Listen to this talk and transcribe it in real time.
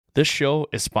This show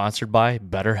is sponsored by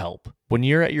BetterHelp. When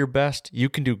you're at your best, you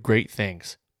can do great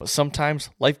things, but sometimes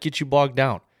life gets you bogged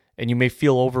down and you may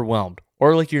feel overwhelmed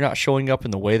or like you're not showing up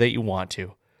in the way that you want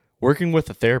to. Working with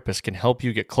a therapist can help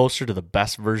you get closer to the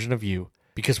best version of you,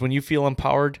 because when you feel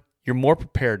empowered, you're more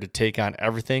prepared to take on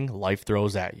everything life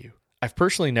throws at you. I've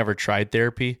personally never tried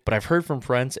therapy, but I've heard from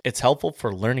friends it's helpful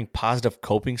for learning positive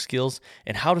coping skills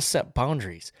and how to set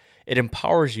boundaries. It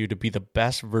empowers you to be the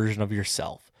best version of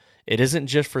yourself. It isn't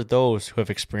just for those who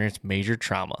have experienced major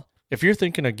trauma. If you're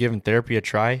thinking of giving therapy a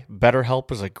try,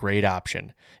 BetterHelp is a great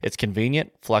option. It's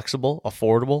convenient, flexible,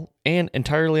 affordable, and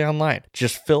entirely online.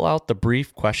 Just fill out the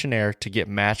brief questionnaire to get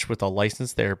matched with a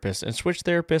licensed therapist and switch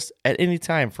therapists at any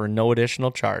time for no additional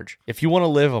charge. If you want to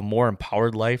live a more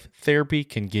empowered life, therapy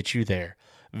can get you there.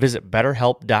 Visit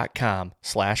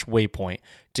betterhelp.com/waypoint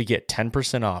to get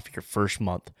 10% off your first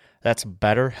month. That's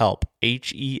BetterHelp,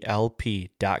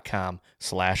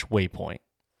 HELP.com/waypoint.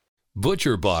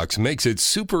 ButcherBox makes it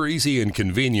super easy and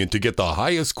convenient to get the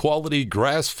highest quality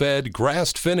grass-fed,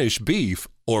 grass-finished beef,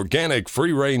 organic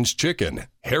free-range chicken,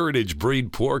 heritage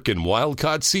breed pork, and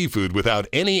wild-caught seafood without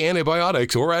any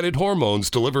antibiotics or added hormones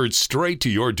delivered straight to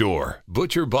your door.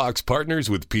 ButcherBox partners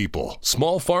with people,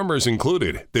 small farmers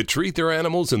included, that treat their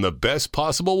animals in the best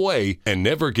possible way and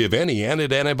never give any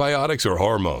added antibiotics or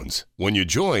hormones. When you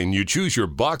join, you choose your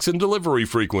box and delivery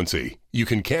frequency. You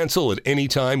can cancel at any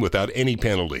time without any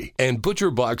penalty. And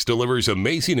ButcherBox delivers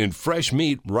amazing and fresh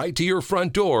meat right to your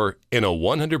front door in a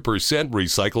 100%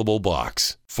 recyclable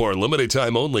box. For a limited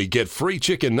time only, get free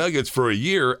chicken nuggets for a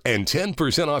year and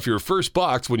 10% off your first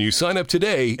box when you sign up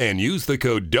today and use the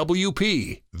code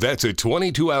WP. That's a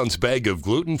 22-ounce bag of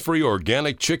gluten-free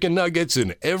organic chicken nuggets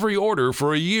in every order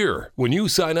for a year when you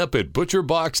sign up at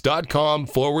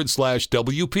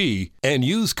butcherbox.com/WP and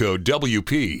use code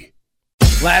WP.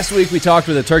 Last week we talked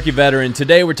with a Turkey veteran.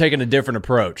 Today we're taking a different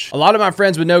approach. A lot of my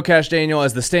friends would know Kash Daniel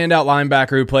as the standout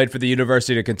linebacker who played for the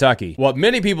University of Kentucky. What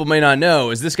many people may not know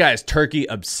is this guy is turkey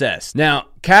obsessed. Now,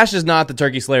 Kash is not the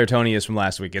turkey slayer Tony is from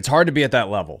last week. It's hard to be at that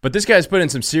level. But this guy's put in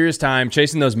some serious time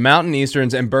chasing those mountain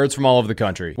easterns and birds from all over the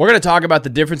country. We're going to talk about the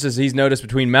differences he's noticed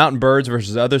between mountain birds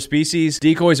versus other species,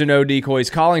 decoys or no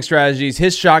decoys, calling strategies,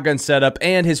 his shotgun setup,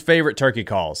 and his favorite turkey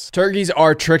calls. Turkeys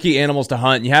are tricky animals to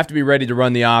hunt, and you have to be ready to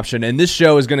run the option, and this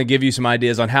show is going to give you some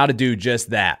ideas on how to do just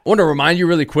that. I want to remind you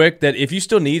really quick that if you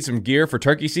still need some gear for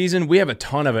turkey season, we have a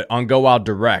ton of it on Go Wild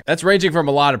Direct. That's ranging from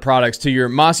a lot of products to your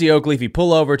mossy oak leafy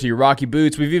pullover to your rocky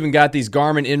boots. We've even got these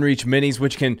Garmin InReach Minis,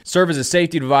 which can serve as a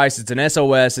safety device. It's an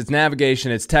SOS, it's navigation,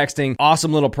 it's texting.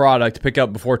 Awesome little product to pick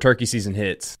up before turkey season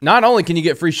hits. Not only can you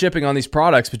get free shipping on these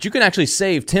products, but you can actually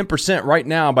save 10% right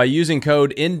now by using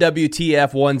code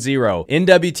NWTF10,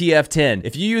 NWTF10.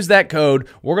 If you use that code,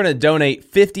 we're going to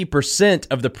donate 50%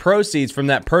 of the proceeds from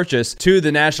that purchase to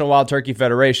the National Wild Turkey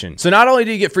Federation. So not only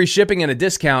do you get free shipping and a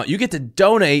discount, you get to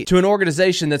donate to an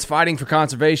organization that's fighting for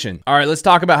conservation. All right, let's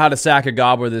talk about how to sack a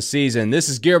gobbler this season. This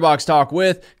is Gearbox Talk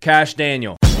with Kash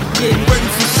Daniel. Getting ready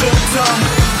for showtime,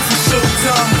 for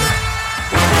showtime.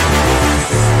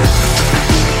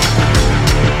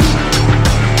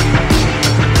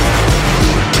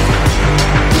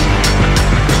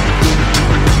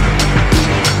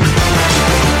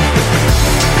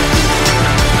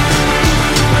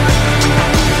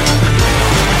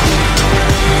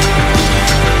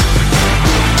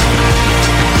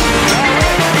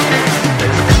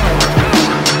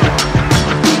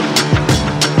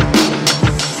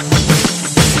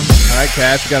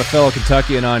 Kash, we got a fellow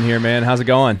Kentuckian on here, man. How's it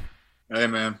going? Hey,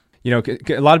 man. You know,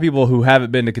 a lot of people who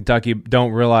haven't been to Kentucky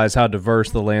don't realize how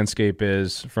diverse the landscape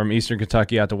is, from eastern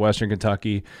Kentucky out to western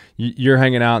Kentucky. You're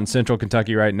hanging out in central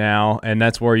Kentucky right now, and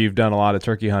that's where you've done a lot of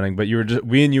turkey hunting. But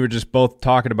we and you were just both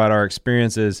talking about our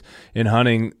experiences in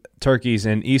hunting turkeys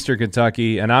in eastern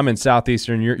Kentucky, and I'm in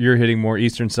southeastern. You're hitting more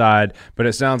eastern side, but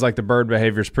it sounds like the bird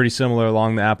behavior is pretty similar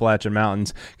along the Appalachian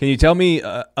Mountains. Can you tell me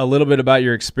a little bit about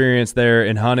your experience there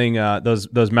in hunting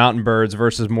those mountain birds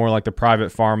versus more like the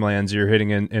private farmlands you're hitting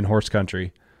in horse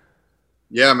country?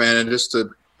 Yeah, man, and just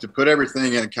to put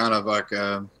everything in kind of like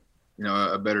a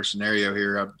better scenario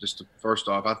here. First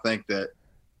off, I think that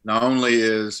not only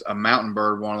is a mountain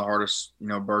bird one of the hardest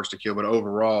birds to kill, but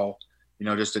overall,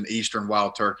 just an eastern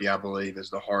wild turkey, I believe, is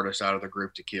the hardest out of the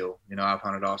group to kill. I've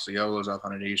hunted Osceolas, I've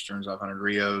hunted easterns, I've hunted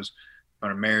Rios, I've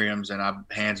hunted Merriams, and I've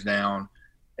hands down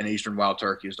an eastern wild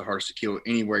turkey is the hardest to kill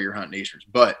anywhere you're hunting easterns.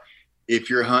 But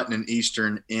if you're hunting an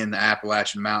eastern in the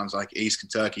Appalachian Mountains, like East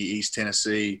Kentucky, East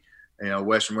Tennessee,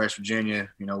 western West Virginia,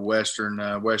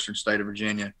 western state of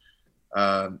Virginia,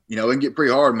 it can get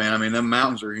pretty hard, man. I mean, them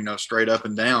mountains are, straight up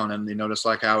and down. And, just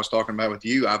like I was talking about with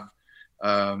you,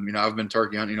 I've been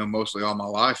turkey hunting, mostly all my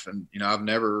life, and I've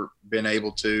never been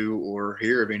able to or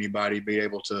hear of anybody be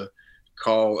able to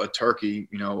call a turkey,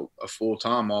 a full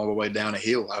time all the way down a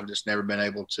hill. I've just never been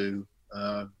able to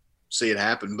see it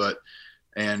happen.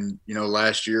 And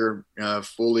last year,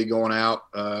 fully going out,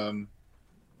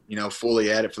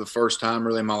 fully at it for the first time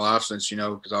really in my life since,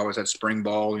 because I always had spring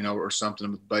ball, or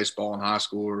something with baseball in high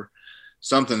school or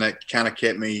something that kind of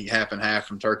kept me half and half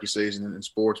from turkey season in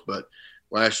sports. But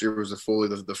last year was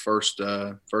the first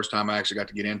time I actually got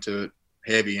to get into it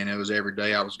heavy, and it was every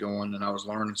day I was going and I was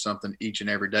learning something each and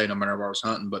every day, no matter where I was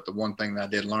hunting. But the one thing that I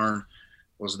did learn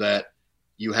was that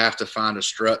you have to find a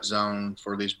strut zone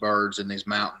for these birds in these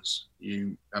mountains.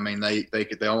 They'll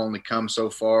only come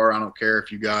so far. I don't care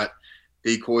if you got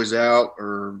decoys out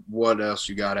or what else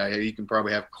you got out here. You can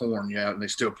probably have corn out and they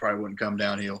still probably wouldn't come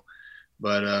downhill.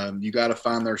 But you got to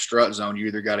find their strut zone. You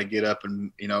either got to get up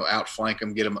and, outflank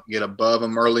them, get above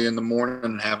them early in the morning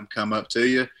and have them come up to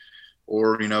you.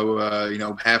 Or,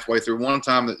 halfway through. One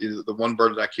time, the one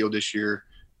bird that I killed this year,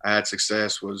 I had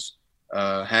success was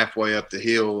halfway up the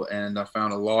hill, and I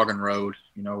found a logging road,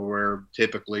 where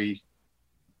typically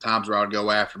times where I would go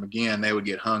after them again, they would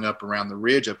get hung up around the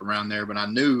ridge up around there. But I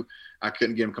knew I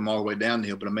couldn't get them come all the way down the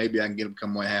hill, but maybe I can get them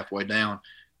come way halfway down.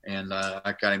 And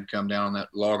I got him come down on that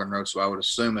logging road, so I would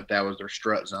assume that was their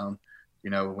strut zone,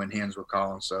 when hens were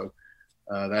calling. So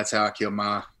that's how I killed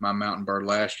my mountain bird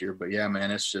last year. But yeah, man,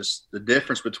 it's just the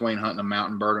difference between hunting a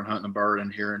mountain bird and hunting a bird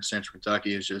in here in Central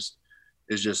Kentucky is just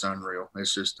unreal.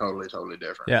 It's just totally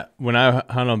different. Yeah, when I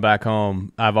hunt them back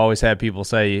home, I've always had people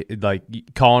say like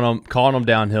calling them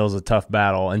downhill is a tough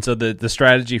battle, and so the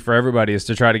strategy for everybody is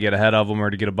to try to get ahead of them or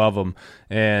to get above them.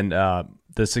 And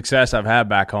the success I've had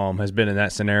back home has been in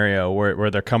that scenario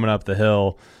where they're coming up the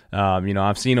hill.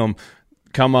 I've seen them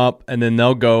come up and then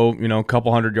they'll go, a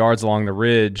couple hundred yards along the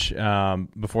ridge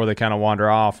before they kind of wander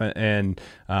off. And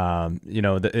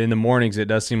in the mornings, it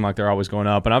does seem like they're always going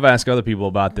up. And I've asked other people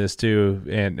about this too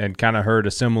and kind of heard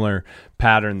a similar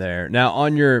pattern there. Now,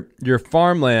 on your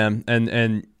farmland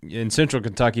and in Central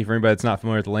Kentucky, for anybody that's not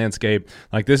familiar with the landscape,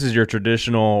 like this is your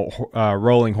traditional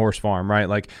rolling horse farm, right?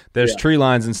 Like there's tree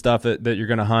lines and stuff that you're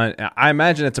going to hunt. I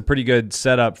imagine it's a pretty good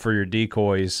setup for your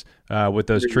decoys with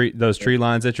those tree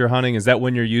lines that you're hunting. Is that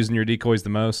when you're using your decoys the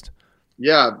most?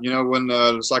 Yeah, when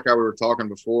it's like we were talking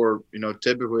before,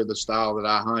 typically the style that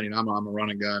I hunt, I'm a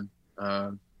run and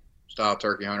gun style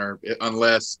turkey hunter,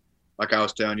 unless, like I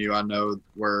was telling you, I know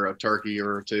where a turkey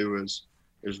or two is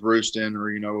roosting,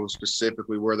 or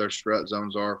specifically where their strut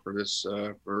zones are for this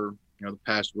for the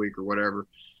past week or whatever.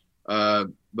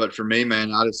 But for me,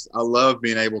 man, I love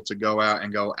being able to go out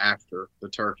and go after the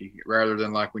turkey rather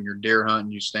than like when you're deer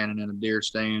hunting, you're standing in a deer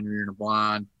stand or you're in a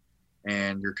blind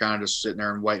and you're kind of just sitting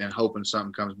there and waiting and hoping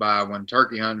something comes by. When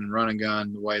turkey hunting and run and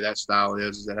gun, the way that style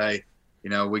is that, hey,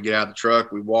 we get out of the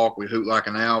truck, we walk, we hoot like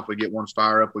an owl. If we get one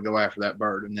fire up, we go after that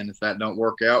bird. And then if that don't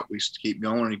work out, we keep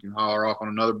going and you can holler off on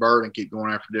another bird and keep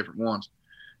going after different ones.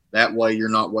 That way you're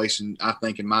not wasting, I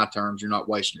think in my terms, you're not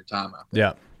wasting your time out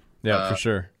there. Yeah, for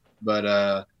sure.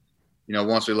 But,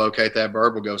 once we locate that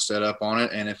bird, we'll go set up on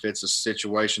it. And if it's a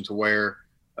situation to where,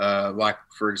 like,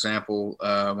 for example,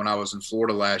 when I was in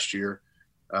Florida last year,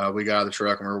 we got out of the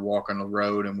truck and we were walking the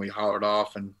road and we hollered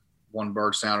off and one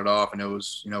bird sounded off and it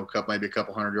was, maybe a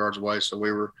couple hundred yards away. So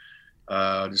we were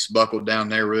just buckled down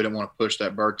there. Really didn't want to push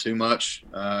that bird too much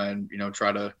and,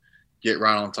 try to get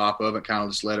right on top of it, kind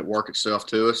of just let it work itself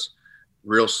to us.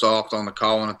 Real soft on the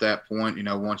calling at that point.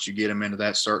 Once you get them into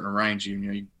that certain range,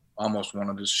 you almost want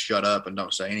to just shut up and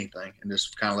don't say anything and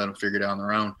just kind of let them figure it out on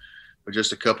their own. But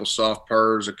just a couple soft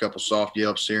purrs, a couple soft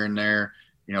yelps here and there,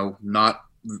 not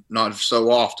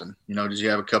so often, just you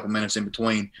have a couple minutes in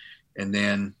between. And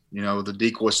then, the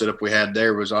decoy setup we had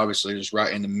there was obviously just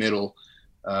right in the middle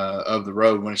of the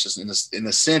road when it's just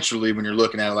essentially when you're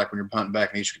looking at it, like when you're hunting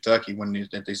back in East Kentucky,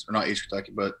 not East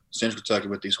Kentucky, but Central Kentucky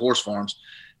with these horse farms,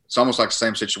 it's almost like the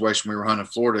same situation we were hunting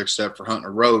in Florida, except for hunting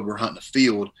a road, we're hunting a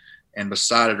field. And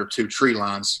beside it are two tree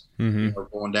lines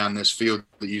going down this field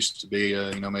that used to be,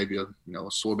 maybe a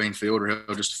soybean field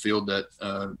or just a field that,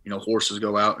 horses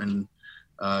go out and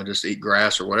just eat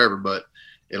grass or whatever. But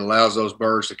it allows those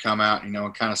birds to come out, and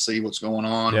kind of see what's going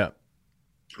on. Yeah.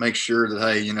 Make sure that,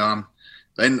 hey,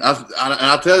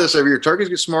 I tell this every year, turkeys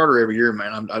get smarter every year,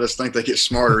 man. I just think they get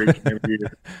smarter each and every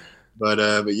year.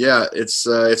 But yeah, it's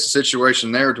a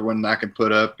situation there to when I can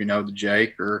put up, the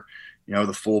Jake or,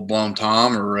 the full-blown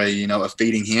Tom or a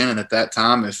feeding hen. And at that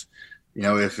time, if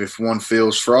one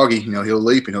feels froggy, he'll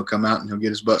leap and he'll come out and he'll get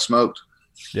his butt smoked.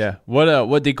 Yeah.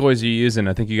 What decoys are you using?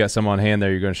 I think you got some on hand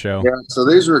there you're going to show. Yeah, so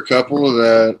these are a couple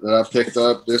that I picked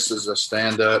up. This is a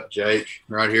stand-up Jake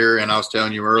right here, and I was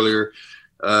telling you earlier,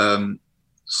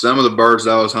 some of the birds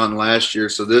that I was hunting last year.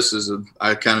 So this is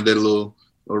I kind of did a little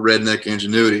redneck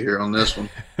ingenuity here on this one,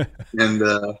 and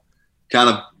kind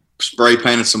of spray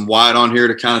painted some white on here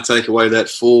to kind of take away that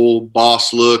full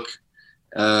boss look.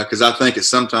 Because I think it's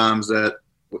sometimes that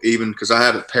even because I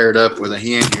have it paired up with a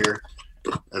hen here,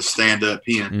 a stand-up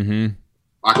hen. Mm-hmm.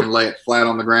 I can lay it flat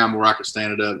on the ground where I can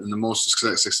stand it up. And the most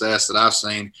success that I've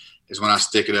seen is when I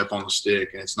stick it up on the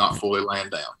stick and it's not fully laying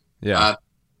down. Yeah.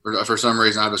 For some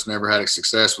reason, I just never had a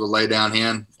success with a lay down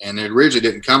hen. And it originally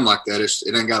didn't come like that. It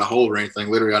didn't got a hole or anything.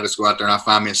 Literally, I just go out there and I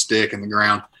find me a stick in the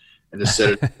ground and just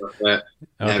set it like that.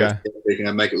 Okay.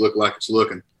 And make it look like it's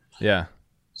looking. Yeah.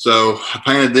 So I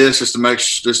painted this just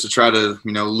to try to,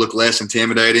 look less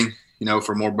intimidating,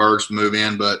 for more birds to move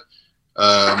in. But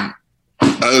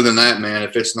other than that, man,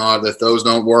 if those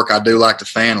don't work, I do like to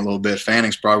fan a little bit.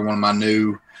 Fanning's probably one of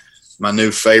my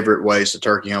new favorite ways to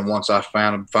turkey hunt. Once I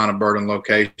find a bird in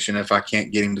location, if I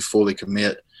can't get him to fully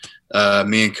commit,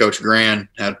 me and Coach Gran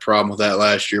had a problem with that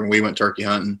last year when we went turkey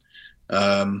hunting.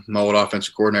 My old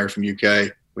offensive coordinator from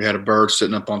UK, we had a bird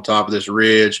sitting up on top of this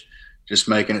ridge, just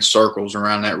making it circles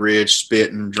around that ridge,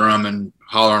 spitting, drumming,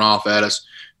 hollering off at us,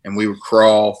 and we would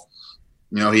crawl.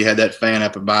 He had that fan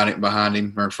up behind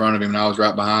him or in front of him, and I was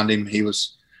right behind him. He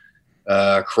was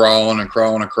crawling and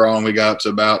crawling and crawling. We got up to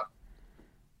about,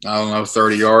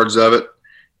 30 yards of it.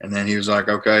 And then he was like,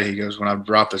 okay. He goes, when I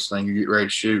drop this thing, you get ready to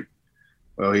shoot.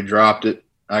 Well, he dropped it.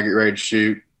 I get ready to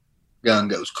shoot. Gun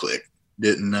goes click.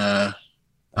 I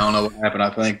don't know what happened.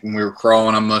 I think when we were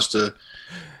crawling, I must have,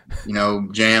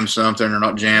 jammed something, or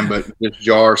not jammed, but just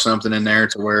jar something in there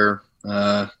to where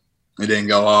it didn't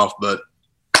go off. But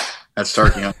that's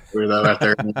turkey hunting for you, though, out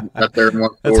there.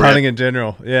 That's hunting in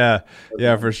general. Yeah,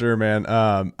 for sure, man.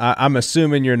 I'm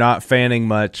assuming you're not fanning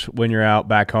much when you're out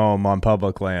back home on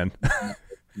public land.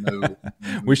 No.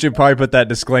 We should probably put that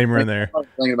disclaimer in there. I was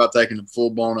thinking about taking a full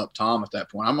blown up tom at that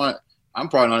point. I'm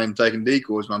probably not even taking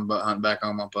decoys when I'm hunting back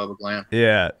home on public land.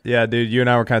 Yeah, dude. You and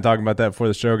I were kind of talking about that before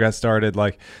the show got started.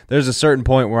 Like, there's a certain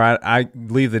point where I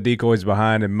leave the decoys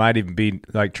behind and might even be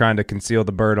like trying to conceal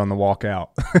the bird on the walk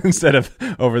out instead of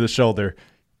over the shoulder.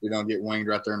 You don't get winged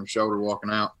right there in the shoulder walking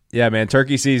out. Yeah, man.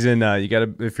 Turkey season. You got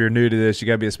to, if you're new to this, you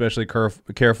got to be especially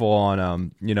careful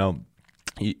on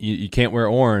You can't wear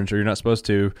orange, or you're not supposed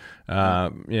to,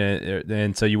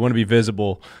 and so you want to be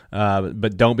visible,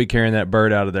 but don't be carrying that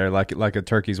bird out of there like a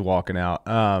turkey's walking out.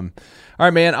 All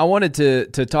right, man. I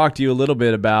wanted to talk to you a little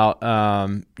bit about,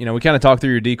 we kind of talked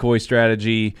through your decoy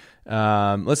strategy.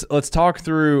 Let's talk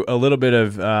through a little bit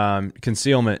of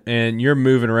concealment. And you're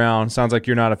moving around. Sounds like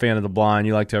you're not a fan of the blind.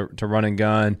 You like to run and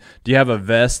gun. Do you have a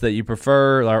vest that you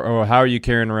prefer, or how are you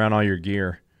carrying around all your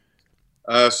gear?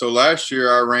 So last year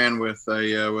I ran with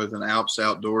an Alps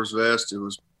Outdoors vest. It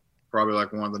was probably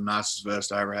like one of the nicest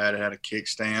vests I ever had. It had a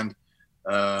kickstand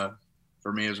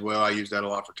for me as well. I used that a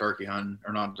lot for turkey hunting,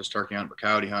 or not just turkey hunting, but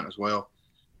coyote hunting as well.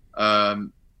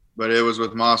 But it was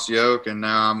with Mossy Oak, and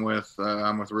now I'm with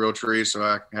Real Tree, so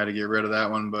I had to get rid of that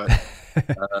one. But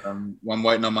I'm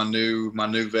waiting on my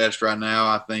new vest right now.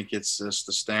 I think it's just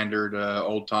the standard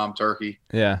Old Tom Turkey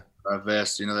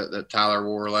vest, that Tyler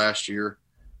wore last year.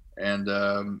 And,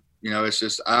 it's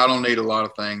just, I don't need a lot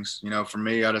of things. For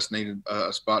me, I just need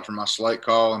a spot for my slate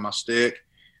call and my stick,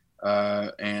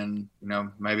 and,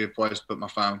 maybe a place to put my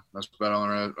phone. That's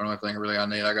about the only thing really I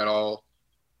need. I got all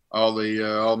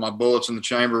my bullets in the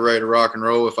chamber ready to rock and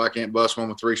roll. If I can't bust one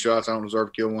with 3 shots, I don't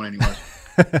deserve to kill one anyways.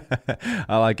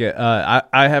 I like it.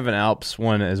 I have an Alps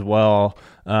one as well.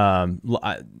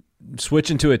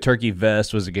 Switching to a turkey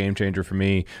vest was a game changer for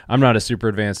me. I'm not a super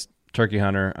advanced turkey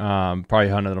hunter, probably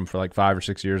hunted them for like 5 or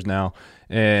 6 years now,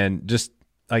 and just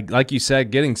like you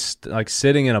said, getting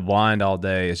sitting in a blind all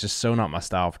day is just so not my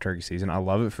style for turkey season. I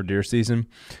love it for deer season,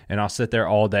 and I'll sit there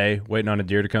all day waiting on a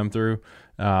deer to come through,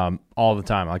 all the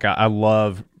time. Like I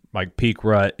love like peak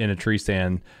rut in a tree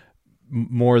stand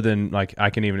more than like I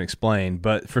can even explain.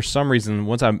 But for some reason,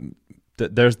 once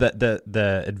there's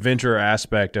the adventure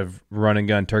aspect of run and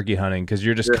gun turkey hunting, because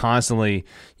you're just constantly,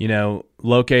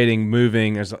 locating,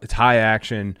 moving. It's high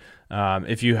action.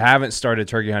 If you haven't started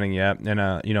turkey hunting yet, and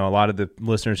a lot of the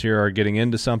listeners here are getting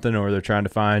into something, or they're trying to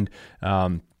find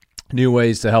new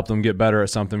ways to help them get better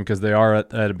at something because they are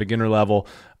at a beginner level,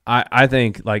 I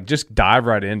think just dive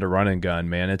right into run and gun,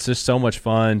 man. It's just so much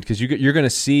fun because you're going to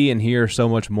see and hear so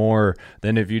much more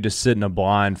than if you just sit in a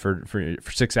blind for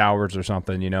 6 hours or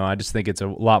something. I just think it's a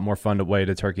lot more fun way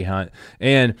to turkey hunt.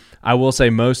 And I will say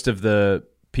most of the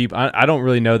people, I don't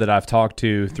really know that I've talked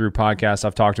to through podcasts.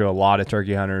 I've talked to a lot of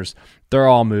turkey hunters. They're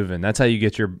all moving. That's how you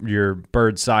get your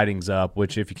bird sightings up,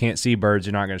 which if you can't see birds,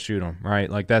 you're not going to shoot them, right?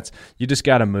 Like you just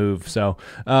got to move. So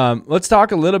let's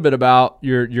talk a little bit about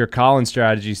your calling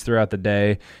strategies throughout the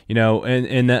day.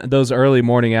 In those early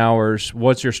morning hours,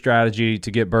 what's your strategy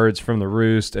to get birds from the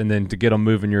roost and then to get them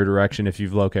moving your direction if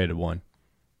you've located one?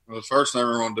 Well, the first thing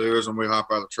we're going to do is when we hop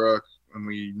out of the truck, and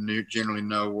we generally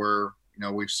know where,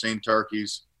 we've seen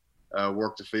turkeys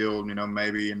work the field,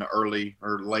 maybe in the early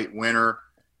or late winter,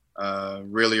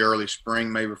 really early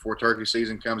spring, maybe before turkey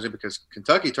season comes in, because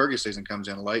Kentucky turkey season comes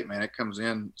in late, man. It comes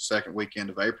in second weekend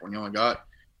of April, and you only got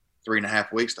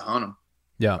 3.5 weeks to hunt them.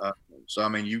 Yeah. So, I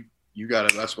mean, you got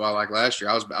to – that's why, like last year,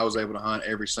 I was able to hunt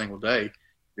every single day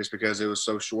just because it was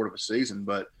so short of a season.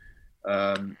 But,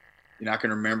 I can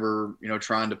remember,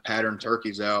 trying to pattern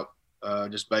turkeys out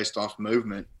just based off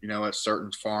movement, at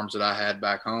certain farms that I had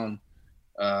back home.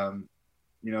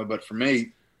 But for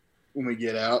me, when we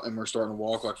get out and we're starting to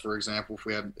walk, like for example,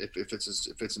 if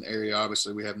it's an area,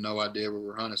 obviously we have no idea where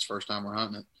we're hunting. It's the first time we're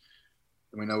hunting it.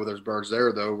 And we know there's birds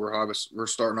there though. We're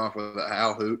starting off with an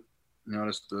owl hoot,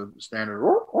 just the standard.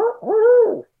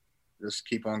 Just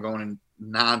keep on going, and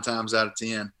 9 times out of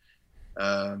 10,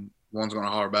 one's going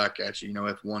to holler back at you,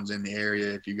 if one's in the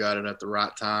area, if you got it at the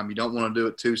right time. You don't want to do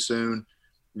it too soon.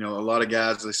 A lot of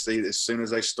guys, they see as soon as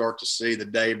they start to see the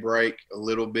day break a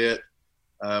little bit,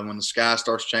 when the sky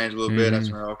starts changing a little bit,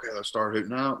 that's when, okay, let's start hooting.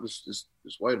 No, just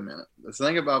wait a minute. The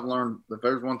thing about if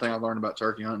there's one thing I learned about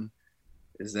turkey hunting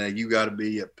is that you got to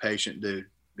be a patient dude to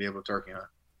be able to turkey hunt.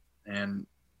 And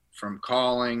from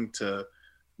calling to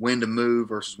when to move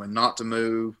versus when not to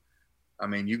move, I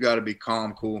mean, you got to be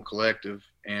calm, cool, and collective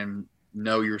and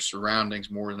know your surroundings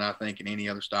more than I think in any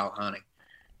other style of hunting,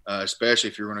 especially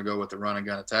if you're going to go with the run and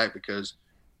gun attack, because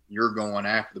you're going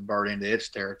after the bird into its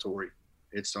territory.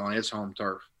 It's on its home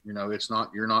turf.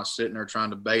 You're not sitting there trying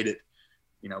to bait it,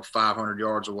 500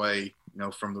 yards away,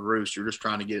 from the roost. You're just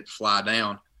trying to get it to fly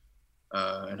down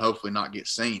and hopefully not get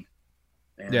seen.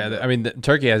 And, the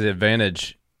turkey has the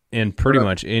advantage in pretty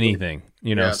much anything,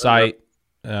 sight.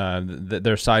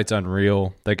 Their sight's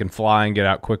unreal. They can fly and get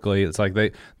out quickly. It's like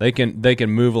they can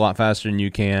move a lot faster than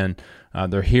you can.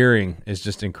 Their hearing is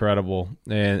just incredible,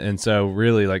 and so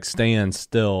really like staying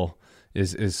still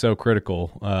is so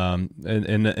critical.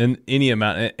 In any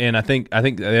amount, and I think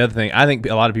the other thing, I think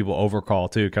a lot of people overcall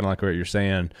too, kind of like what you're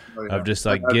saying, of just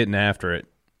like getting after it.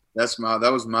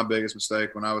 That was my biggest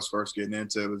mistake when I was first getting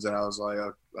into it, was that I was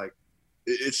like.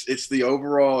 It's the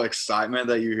overall excitement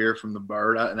that you hear from the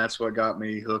bird, and that's what got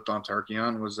me hooked on turkey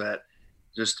hunting, was that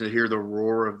just to hear the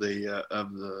roar of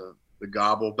the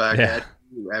gobble back at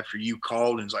you after you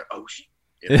called, and it's like, oh shit,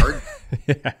 it heard,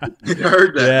 it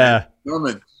heard that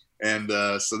coming, and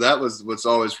so that was what's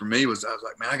always for me, was I was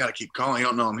like, man, I got to keep calling. You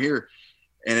don't know I'm here,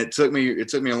 and it took me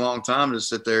a long time to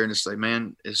sit there and just say,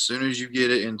 man, as soon as you get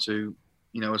it into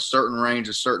a certain range,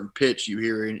 a certain pitch you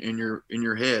hear in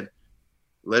your head.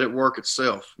 Let it work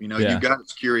itself. You got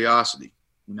its curiosity.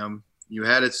 You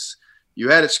had its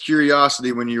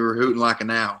curiosity when you were hooting like an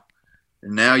owl,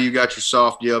 and now you got your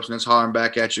soft yelps and it's hollering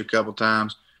back at you a couple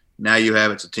times. Now you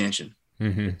have its attention.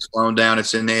 Mm-hmm. It's slowing down.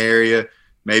 It's in the area.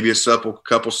 Maybe a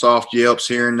couple soft yelps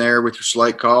here and there with your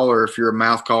slate call, or if you're a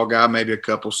mouth call guy, maybe a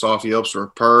couple soft yelps or a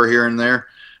purr here and there.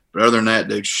 But other than that,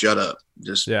 dude, shut up.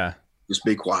 Just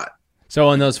be quiet. So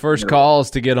on those first calls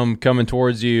to get them coming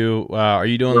towards you, are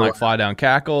you doing like fly down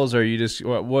cackles, or are you just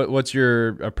what's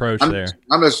your approach there?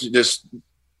 I'm just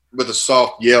with a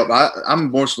soft yelp. I'm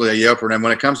mostly a yelper, and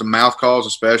when it comes to mouth calls,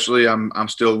 especially, I'm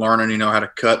still learning, how to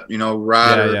cut,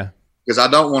 right, because I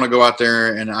don't want to go out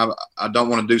there and I don't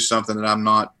want to do something that I'm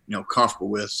not comfortable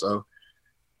with. So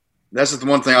that's the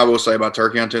one thing I will say about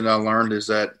turkey hunting that I learned, is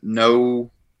that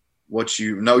know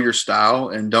your style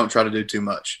and don't try to do too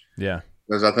much. Yeah.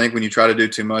 Because I think when you try to do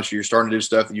too much, you're starting to do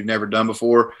stuff that you've never done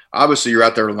before. Obviously, you're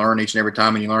out there to learn each and every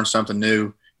time, and you learn something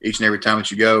new each and every time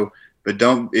that you go. But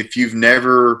if you've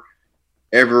never,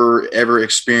 ever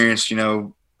experienced,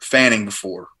 fanning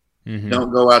before,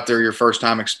 don't go out there your first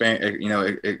time,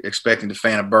 expecting to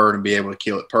fan a bird and be able to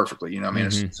kill it perfectly.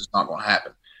 It's just not going to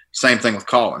happen. Same thing with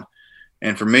calling.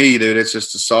 And for me, dude, it's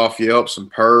just a soft yelp, some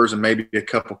purrs, and maybe a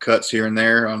couple cuts here and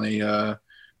there on the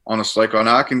slate call.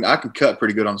 Now I can cut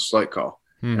pretty good on the slate call.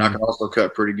 And I can also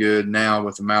cut pretty good now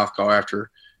with the mouth call after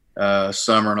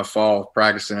summer and a fall of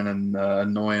practicing and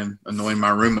annoying my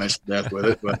roommates to death with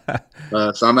it.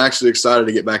 But so I'm actually excited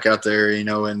to get back out there,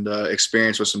 and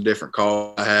experience with some different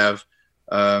calls I have.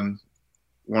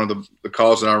 One of the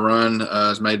calls that I run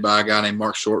is made by a guy named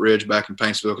Mark Shortridge back in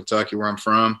Paintsville, Kentucky, where I'm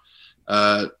from.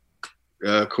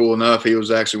 cool enough, he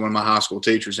was actually one of my high school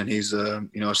teachers, and he's a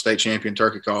state champion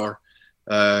turkey caller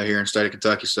here in the state of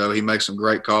Kentucky. So he makes some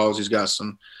great calls. He's got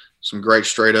some great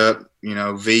straight up,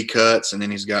 V cuts, and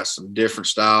then he's got some different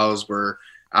styles where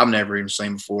I've never even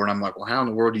seen before. And I'm like, well, how in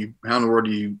the world do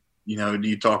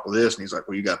you talk with this? And he's like,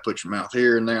 well, you got to put your mouth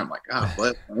here and there. I'm like,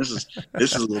 oh, this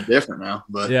is a little different now.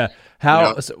 But yeah,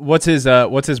 what's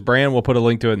his brand? We'll put a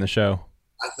link to it in the show.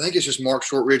 I think it's just Mark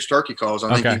Shortridge Turkey Calls.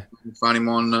 I think you can find him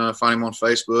on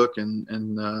Facebook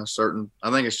and certain.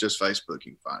 I think it's just Facebook.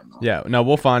 You can find him on. Yeah, no,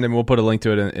 we'll find him. We'll put a link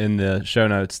to it in the show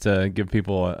notes to give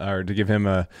people or to give him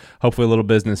hopefully a little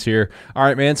business here. All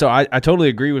right, man. So I totally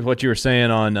agree with what you were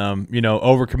saying on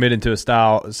overcommitting to a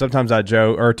style. Sometimes I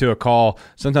joke or to a call.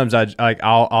 Sometimes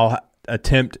I'll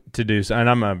attempt to do so, and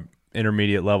I'm a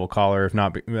intermediate level caller, if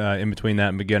not in between that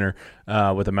and beginner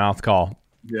with a mouth call.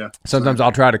 Yeah. Sometimes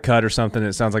I'll try to cut or something.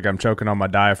 It sounds like I'm choking on my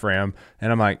diaphragm,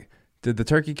 and I'm like, "Did the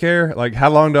turkey care? Like,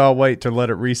 how long do I wait to let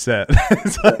it reset?"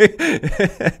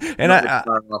 And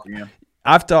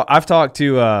I've talked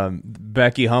to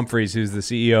Becky Humphreys, who's the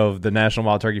CEO of the National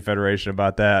Wild Turkey Federation,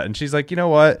 about that, and she's like, "You know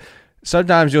what?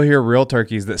 Sometimes you'll hear real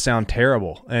turkeys that sound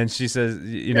terrible." And she says,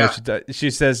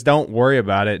 she says, don't worry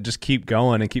about it. Just keep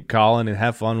going and keep calling and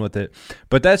have fun with it.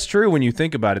 But that's true when you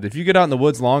think about it. If you get out in the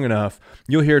woods long enough,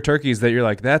 you'll hear turkeys that you're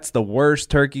like, that's the worst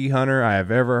turkey hunter I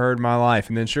have ever heard in my life.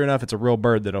 And then sure enough, it's a real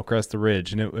bird that'll crest the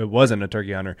ridge. And it wasn't a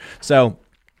turkey hunter. So,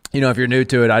 if you're new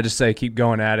to it, I just say keep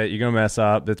going at it. You're going to mess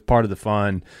up. That's part of the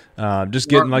fun. Just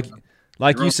getting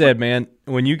like you said, man,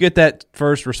 when you get that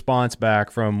first response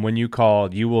back from when you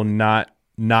called, you will not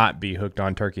be hooked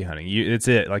on turkey hunting. It's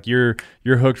it. Like you're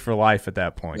hooked for life at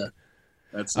that point. Yeah.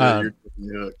 That's it.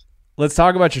 You're hooked. Let's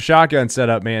talk about your shotgun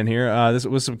setup, man, here. This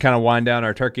was some kind of wind down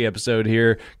our turkey episode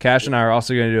here. Cash and I are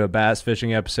also going to do a bass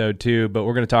fishing episode too, but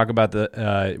we're going to talk about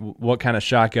what kind of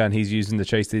shotgun he's using to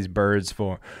chase these birds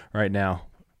for right now.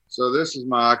 So this is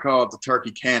I call it the turkey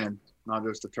cannon, not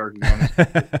just a turkey gun.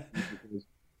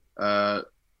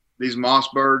 These moss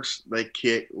birds, they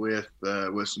kick with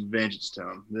some vengeance to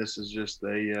them. This is just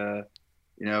a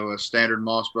standard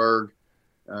mossberg.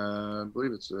 I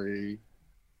believe it's a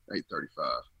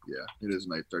 835. Yeah, it is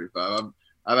an 835.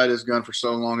 I've had this gun for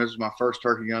so long. This is my first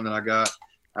turkey gun that I got.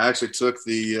 I actually took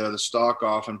the stock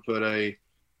off and put a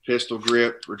pistol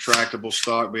grip, retractable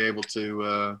stock, be able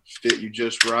to fit you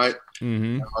just right.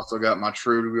 Mm-hmm. I also got my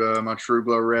True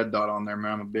Glow red dot on there,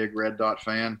 man. I'm a big red dot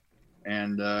fan.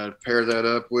 And pair that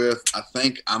up with, I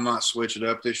think I might switch it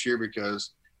up this year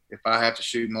because if I have to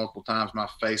shoot multiple times, my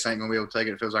face ain't going to be able to take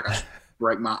it. It feels like I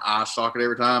break my eye socket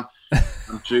every time.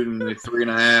 I'm shooting the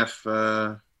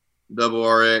 3.5 double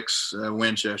RX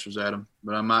Winchesters at them,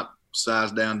 but I might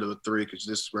size down to a 3 because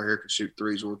this right here can shoot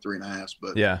 3s or 3.5s.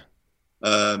 But yeah,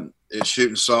 it's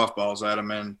shooting softballs at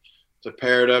them. And to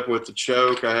pair it up with the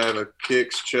choke, I have a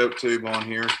Kicks choke tube on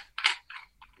here.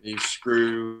 You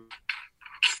screw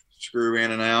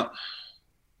in and out,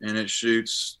 and it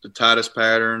shoots the tightest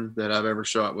pattern that I've ever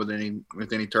shot with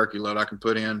any turkey load I can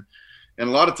put in. And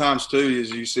a lot of times too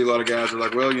is you see a lot of guys are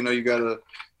like, well, you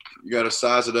gotta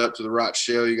size it up to the right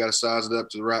shell, you gotta size it up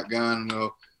to the right gun.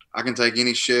 Well, I can take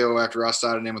any shell after I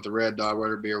sight it in with the red dot,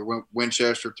 whether it be a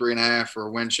Winchester 3.5 or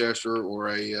a Winchester or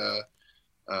a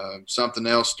something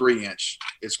else 3-inch.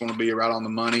 It's going to be right on the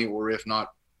money, or if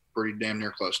not, pretty damn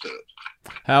near close to it.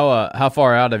 How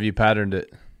far out have you patterned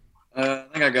it? I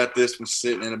think I got this one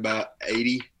sitting at about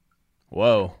 80.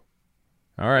 Whoa.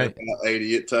 All right. About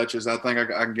 80. It touches. I think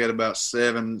I can get about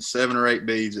seven or 8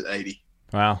 beads at 80.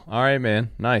 Wow. All right,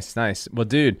 man. Nice. Well,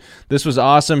 dude, this was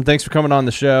awesome. Thanks for coming on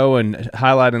the show and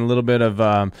highlighting a little bit of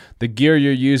the gear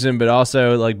you're using, but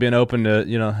also like being open to,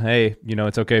 hey,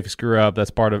 it's okay if you screw up.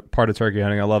 That's part of turkey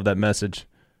hunting. I love that message.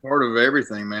 Part of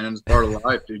everything, man. It's part of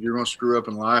life, dude. You're going to screw up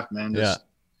in life, man.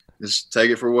 Just take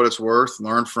it for what it's worth,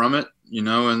 learn from it,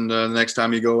 and the next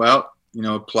time you go out,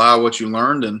 apply what you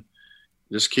learned and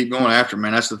just keep going after it,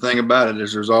 man. That's the thing about it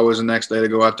is there's always a next day to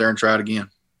go out there and try it again.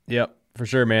 Yep, for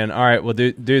sure, man. All right. Well,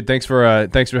 dude, thanks for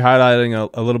highlighting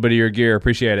a little bit of your gear.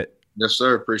 Appreciate it. Yes,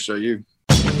 sir. Appreciate you.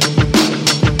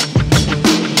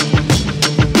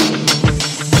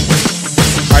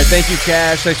 All right, thank you,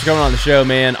 Cash. Thanks for coming on the show,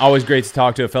 man. Always great to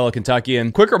talk to a fellow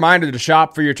Kentuckian. Quick reminder to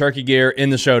shop for your turkey gear in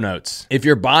the show notes. If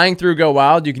you're buying through Go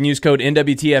Wild, you can use code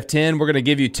NWTF10. We're going to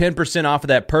give you 10% off of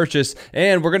that purchase,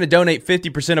 and we're going to donate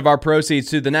 50% of our proceeds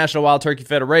to the National Wild Turkey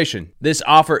Federation. This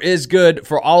offer is good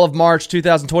for all of March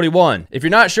 2021. If you're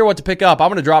not sure what to pick up, I'm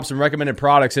going to drop some recommended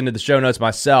products into the show notes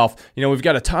myself. We've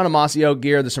got a ton of Mossy Oak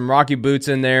gear. There's some Rocky boots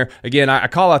in there. Again, I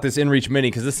call out this InReach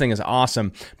Mini because this thing is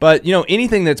awesome. But,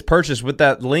 anything that's purchased with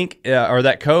that link link or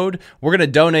that code, we're going to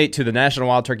donate to the National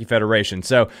Wild Turkey Federation.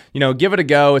 So, give it a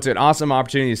go. It's an awesome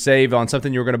opportunity to save on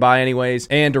something you were going to buy anyways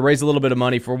and to raise a little bit of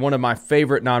money for one of my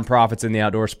favorite nonprofits in the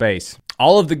outdoor space.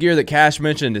 All of the gear that Kash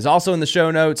mentioned is also in the show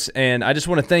notes, and I just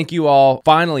want to thank you all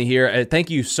finally here.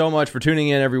 Thank you so much for tuning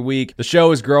in every week. The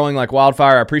show is growing like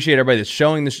wildfire. I appreciate everybody that's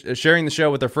sharing the show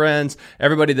with their friends,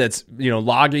 everybody that's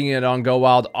logging it on Go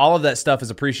Wild. All of that stuff is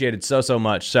appreciated so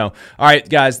much. So, all right,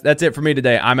 guys, that's it for me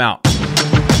today. I'm out.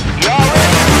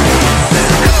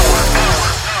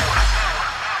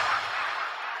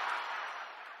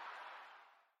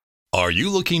 Are you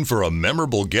looking for a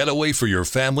memorable getaway for your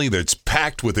family that's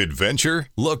packed with adventure?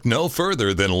 Look no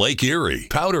further than Lake Erie.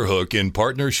 Powder Hook, in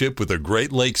partnership with the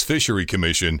Great Lakes Fishery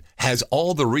Commission, has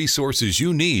all the resources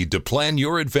you need to plan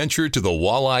your adventure to the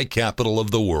walleye capital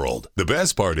of the world. The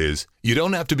best part is, you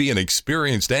don't have to be an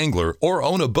experienced angler or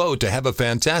own a boat to have a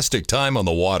fantastic time on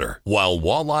the water. While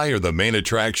walleye are the main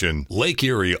attraction, Lake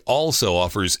Erie also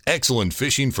offers excellent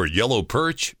fishing for yellow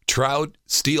perch, trout,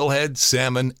 steelhead,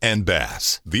 salmon, and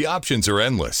bass. The options are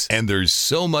endless, and there's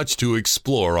so much to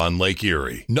explore on Lake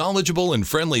Erie. Knowledgeable and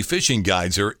friendly fishing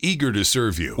guides are eager to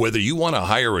serve you. Whether you want to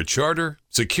hire a charter,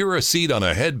 secure a seat on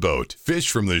a headboat,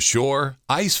 fish from the shore,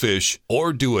 ice fish,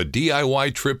 or do a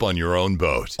DIY trip on your own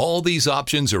boat, all these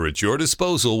options are at your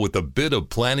disposal with a bit of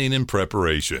planning and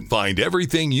preparation. Find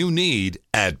everything you need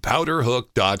at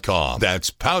powderhook.com.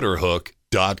 That's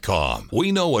powderhook.com.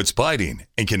 We know what's biting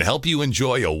and can help you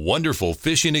enjoy a wonderful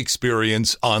fishing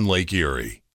experience on Lake Erie.